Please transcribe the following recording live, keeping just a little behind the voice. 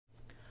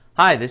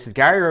Hi, this is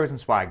Gary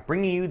Rosenzweig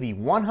bringing you the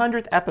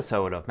 100th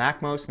episode of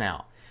MacMost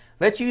Now.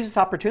 Let's use this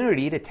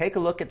opportunity to take a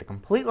look at the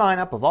complete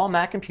lineup of all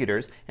Mac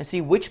computers and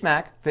see which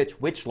Mac fits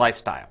which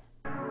lifestyle.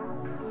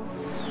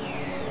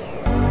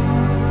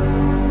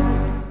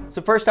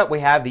 So first up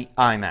we have the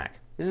iMac.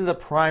 This is the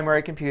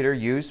primary computer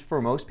used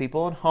for most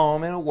people at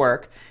home and at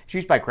work. It's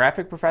used by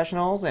graphic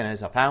professionals and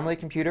as a family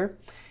computer.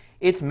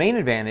 Its main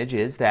advantage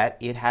is that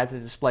it has a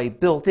display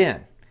built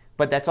in.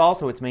 But that's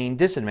also its main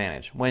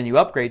disadvantage. When you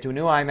upgrade to a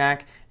new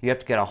iMac, you have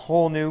to get a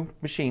whole new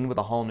machine with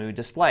a whole new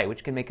display,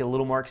 which can make it a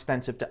little more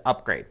expensive to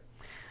upgrade.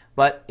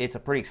 But it's a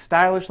pretty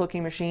stylish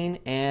looking machine,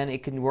 and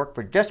it can work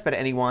for just about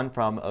anyone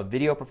from a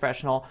video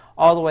professional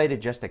all the way to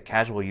just a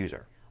casual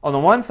user. On the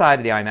one side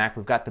of the iMac,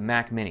 we've got the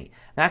Mac Mini.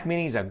 Mac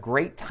Mini is a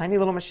great tiny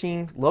little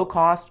machine, low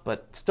cost,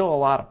 but still a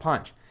lot of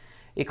punch.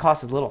 It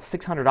costs as little as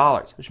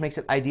 $600, which makes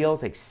it ideal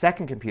as a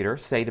second computer,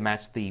 say to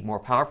match the more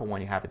powerful one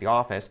you have at the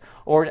office,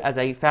 or as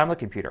a family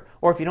computer,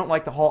 or if you don't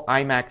like the whole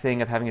iMac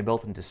thing of having a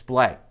built-in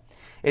display.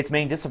 Its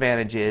main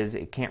disadvantage is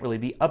it can't really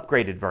be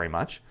upgraded very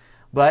much,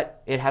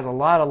 but it has a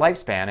lot of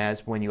lifespan,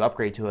 as when you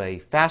upgrade to a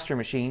faster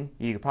machine,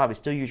 you could probably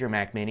still use your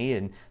Mac Mini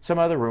in some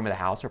other room of the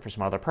house or for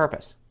some other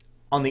purpose.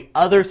 On the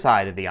other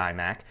side of the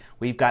iMac,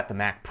 we've got the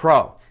Mac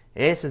Pro.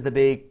 This is the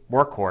big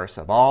workhorse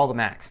of all the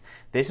Macs.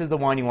 This is the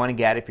one you want to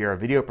get if you're a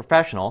video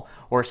professional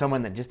or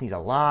someone that just needs a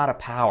lot of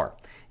power.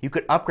 You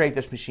could upgrade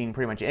this machine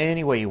pretty much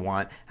any way you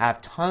want, have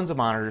tons of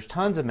monitors,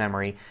 tons of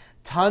memory,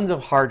 tons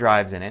of hard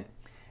drives in it,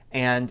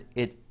 and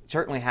it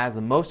certainly has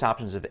the most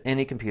options of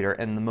any computer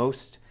and the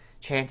most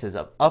chances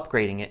of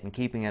upgrading it and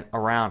keeping it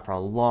around for a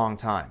long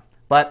time.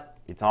 But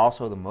it's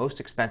also the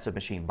most expensive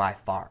machine by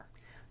far.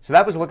 So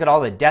that was a look at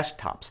all the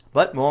desktops,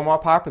 but more and more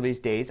popular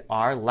these days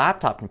are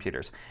laptop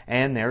computers,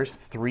 and there's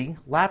 3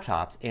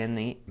 laptops in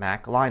the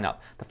Mac lineup.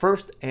 The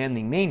first and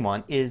the main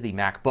one is the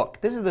MacBook.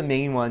 This is the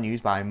main one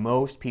used by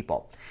most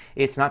people.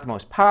 It's not the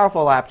most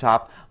powerful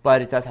laptop,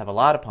 but it does have a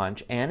lot of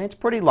punch, and it's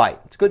pretty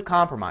light. It's a good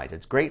compromise.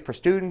 It's great for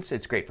students,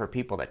 it's great for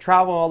people that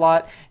travel a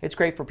lot, it's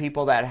great for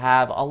people that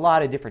have a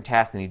lot of different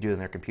tasks than you do in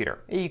their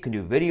computer. You can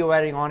do video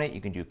editing on it,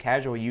 you can do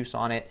casual use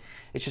on it.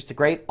 It's just a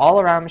great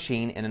all-around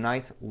machine in a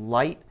nice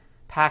light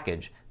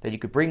package that you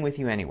could bring with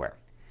you anywhere.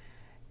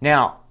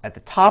 Now, at the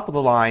top of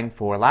the line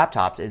for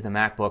laptops is the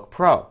MacBook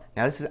Pro.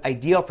 Now, this is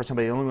ideal for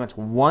somebody who only wants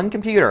one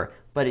computer,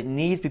 but it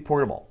needs to be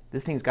portable.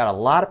 This thing's got a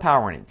lot of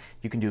power in it.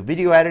 You can do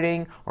video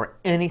editing or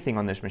anything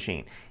on this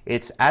machine.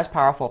 It's as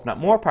powerful, if not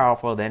more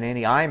powerful, than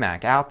any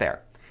iMac out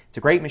there. It's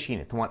a great machine.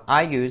 It's the one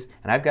I use,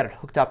 and I've got it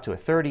hooked up to a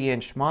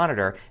 30-inch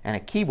monitor and a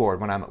keyboard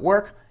when I'm at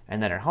work,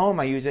 and then at home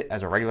I use it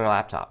as a regular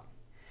laptop.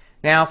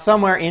 Now,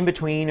 somewhere in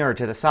between or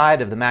to the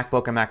side of the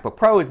MacBook and MacBook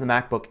Pro is the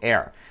MacBook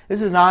Air.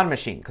 This is not a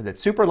machine because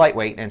it's super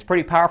lightweight and it's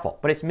pretty powerful,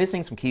 but it's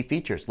missing some key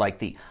features like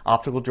the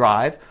optical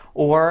drive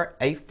or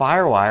a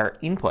FireWire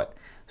input.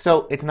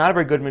 So it's not a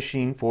very good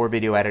machine for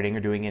video editing or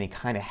doing any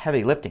kind of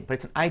heavy lifting, but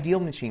it's an ideal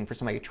machine for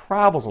somebody who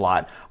travels a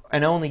lot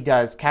and only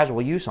does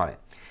casual use on it.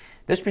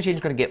 This machine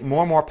is going to get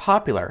more and more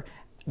popular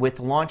with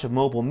the launch of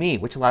Mobile Me,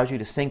 which allows you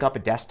to sync up a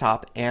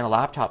desktop and a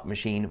laptop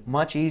machine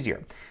much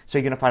easier. So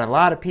you're going to find a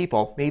lot of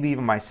people, maybe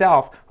even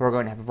myself, who are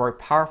going to have a very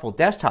powerful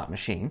desktop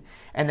machine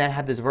and then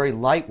have this very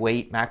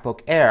lightweight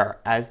MacBook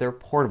Air as their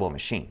portable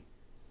machine.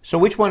 So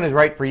which one is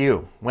right for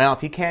you? Well,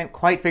 if you can't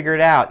quite figure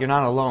it out, you're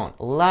not alone.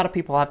 A lot of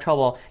people have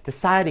trouble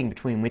deciding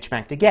between which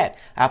Mac to get.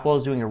 Apple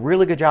is doing a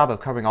really good job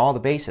of covering all the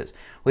bases,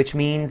 which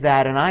means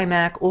that an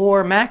iMac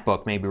or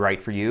MacBook may be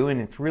right for you,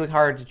 and it's really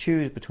hard to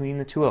choose between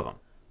the two of them.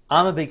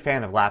 I'm a big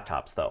fan of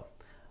laptops, though.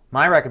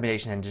 My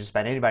recommendation, and just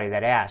about anybody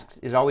that asks,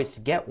 is always to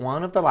get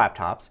one of the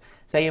laptops,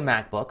 say a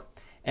MacBook,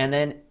 and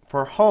then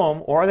for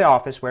home or the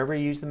office, wherever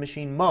you use the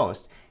machine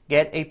most,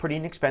 get a pretty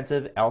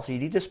inexpensive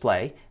LCD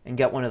display and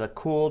get one of the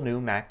cool new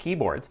Mac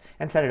keyboards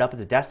and set it up as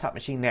a desktop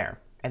machine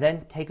there, and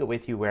then take it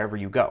with you wherever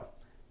you go.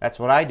 That's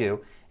what I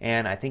do,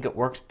 and I think it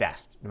works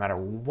best, no matter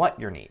what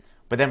your needs.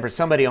 But then for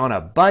somebody on a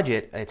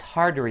budget, it's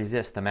hard to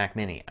resist the Mac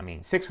Mini. I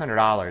mean,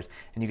 $600,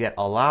 and you get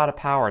a lot of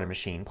power in a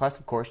machine. Plus,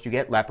 of course, you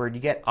get Leopard,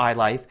 you get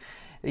iLife.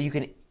 You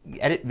can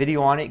edit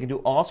video on it, you can do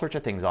all sorts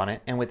of things on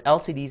it. And with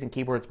LCDs and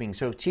keyboards being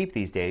so cheap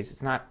these days,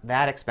 it's not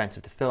that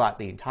expensive to fill out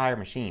the entire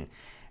machine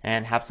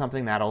and have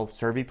something that'll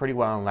serve you pretty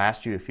well and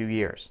last you a few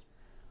years.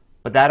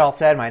 But that all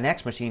said, my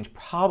next machine is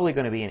probably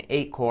going to be an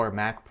 8-core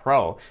Mac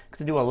Pro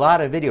because I do a lot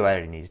of video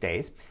editing these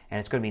days, and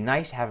it's going to be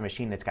nice to have a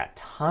machine that's got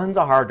tons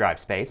of hard drive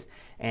space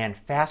and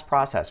fast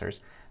processors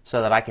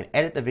so that I can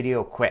edit the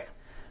video quick.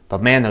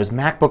 But man, those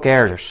MacBook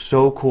Airs are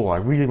so cool. I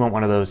really want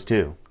one of those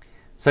too.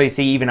 So you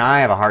see, even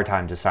I have a hard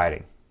time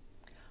deciding.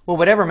 Well,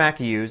 whatever Mac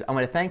you use, I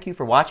want to thank you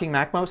for watching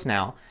MacMost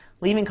Now,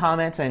 leaving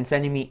comments, and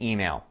sending me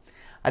email.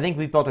 I think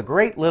we've built a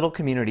great little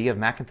community of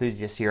Mac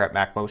enthusiasts here at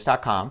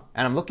MacMost.com,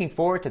 and I'm looking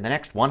forward to the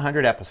next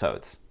 100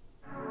 episodes.